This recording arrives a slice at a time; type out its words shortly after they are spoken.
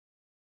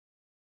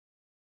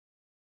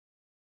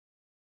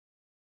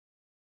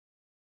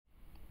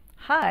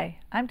Hi,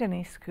 I'm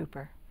Denise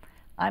Cooper.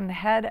 I'm the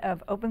head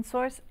of open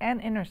source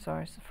and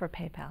InnerSource for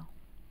PayPal.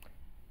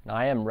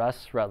 I am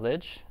Russ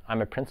Rutledge.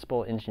 I'm a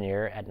principal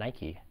engineer at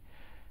Nike.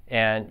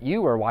 And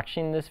you are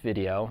watching this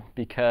video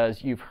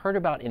because you've heard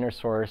about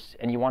InnerSource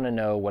and you want to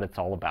know what it's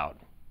all about.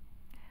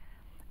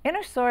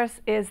 InnerSource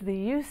is the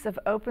use of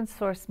open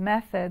source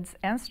methods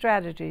and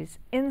strategies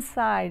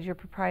inside your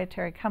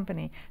proprietary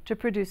company to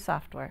produce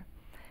software.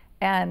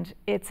 And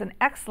it's an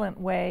excellent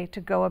way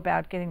to go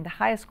about getting the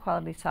highest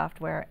quality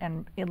software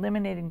and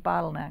eliminating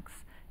bottlenecks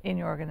in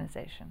your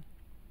organization.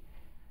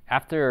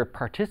 After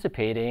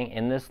participating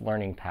in this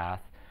learning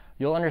path,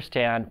 you'll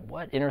understand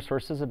what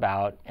InnerSource is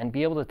about and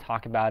be able to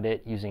talk about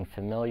it using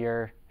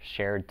familiar,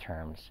 shared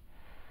terms.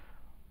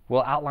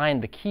 We'll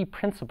outline the key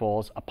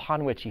principles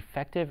upon which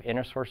effective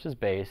InnerSource is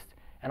based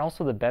and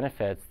also the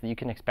benefits that you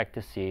can expect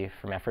to see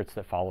from efforts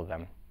that follow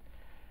them.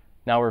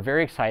 Now, we're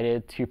very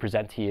excited to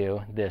present to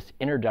you this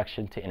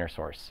Introduction to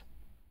InnerSource.